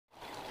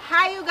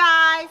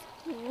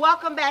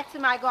welcome back to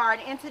my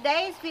garden. In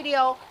today's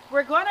video,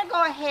 we're going to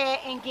go ahead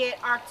and get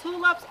our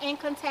tulips in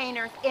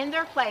containers in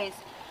their place.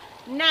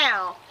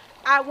 Now,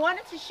 I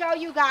wanted to show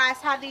you guys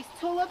how these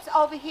tulips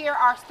over here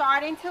are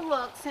starting to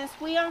look since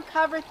we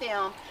uncovered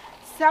them.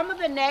 Some of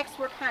the necks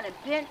were kind of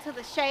bent to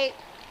the shape.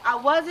 I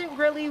wasn't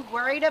really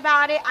worried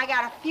about it. I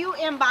got a few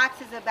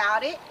inboxes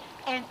about it.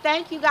 And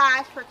thank you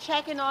guys for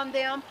checking on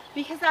them,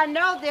 because I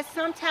know that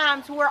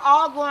sometimes we're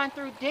all going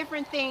through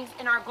different things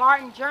in our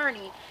garden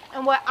journey,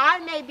 and what I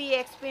may be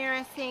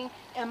experiencing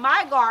in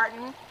my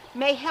garden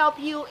may help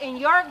you in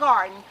your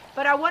garden.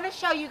 But I want to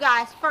show you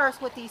guys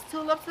first what these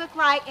tulips look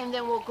like, and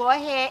then we'll go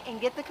ahead and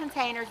get the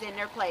containers in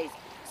their place.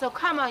 So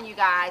come on, you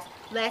guys,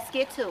 let's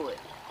get to it.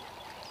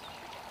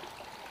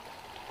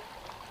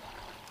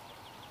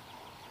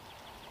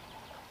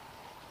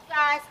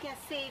 Guys can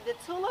see the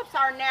tulips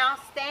are now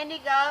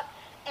standing up,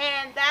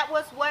 and that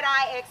was what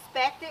I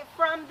expected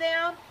from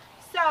them.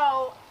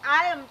 So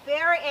I am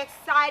very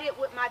excited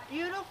with my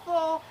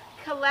beautiful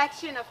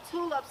collection of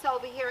tulips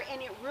over here,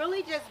 and it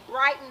really just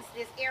brightens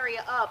this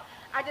area up.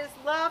 I just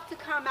love to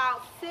come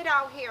out, sit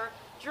out here,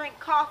 drink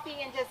coffee,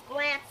 and just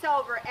glance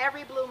over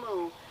every blue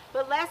moon.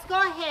 But let's go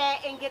ahead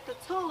and get the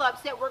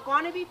tulips that we're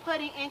going to be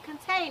putting in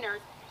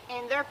containers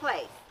in their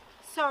place.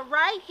 So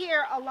right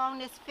here along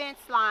this fence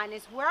line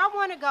is where I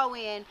want to go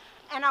in,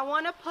 and I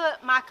want to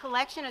put my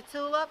collection of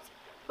tulips.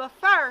 But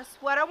first,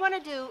 what I want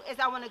to do is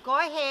I want to go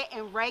ahead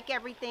and rake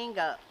everything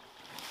up.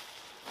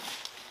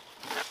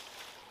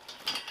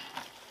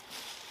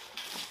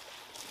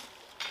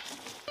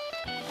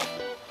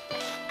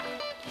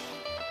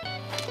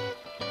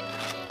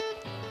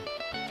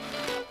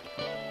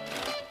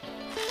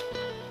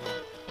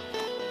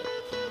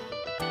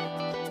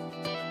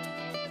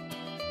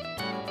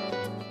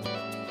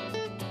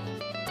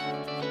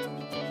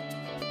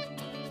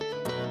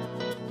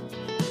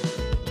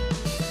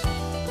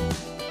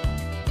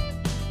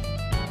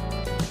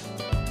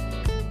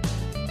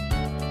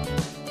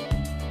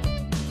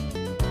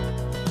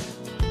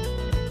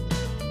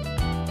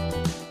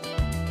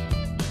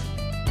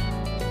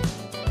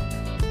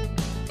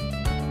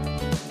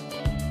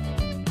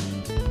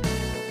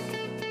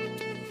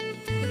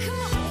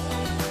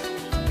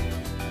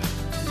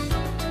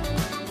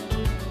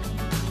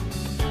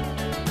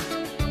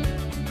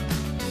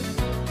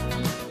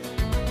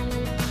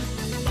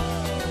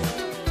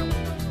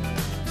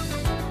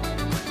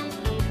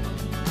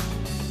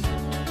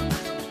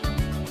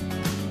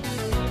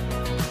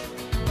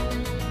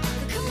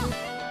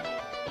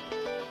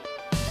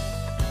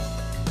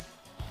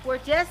 We're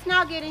just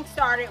now getting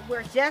started.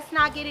 We're just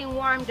now getting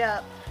warmed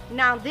up.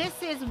 Now this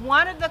is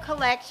one of the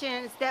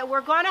collections that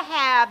we're going to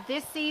have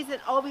this season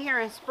over here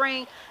in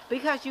spring,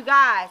 because you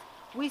guys,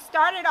 we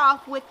started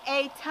off with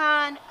a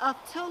ton of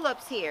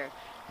tulips here.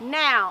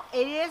 Now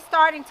it is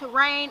starting to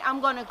rain. I'm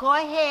going to go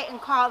ahead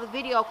and call the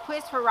video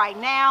quits for right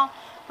now,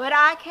 but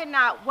I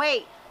cannot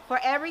wait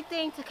for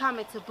everything to come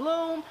into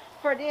bloom,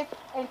 for this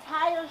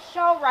entire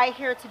show right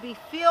here to be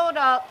filled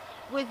up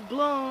with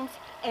blooms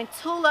and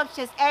tulips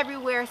just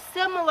everywhere,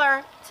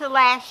 similar to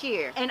last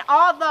year. And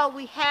although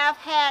we have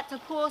had to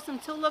pull some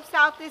tulips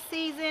out this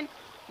season,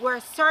 we're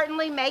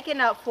certainly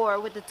making up for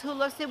it with the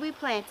tulips that we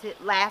planted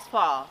last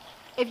fall.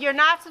 If you're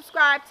not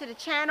subscribed to the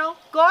channel,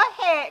 go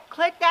ahead,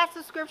 click that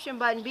subscription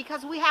button,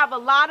 because we have a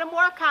lot of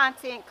more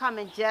content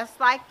coming just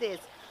like this.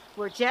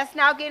 We're just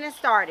now getting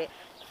started.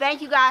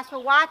 Thank you guys for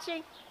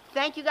watching.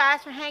 Thank you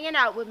guys for hanging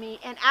out with me,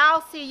 and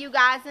I'll see you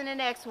guys in the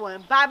next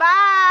one.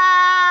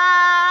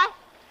 Bye-bye.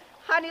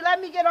 Honey, let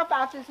me get up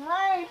out this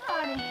rain,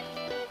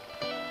 honey.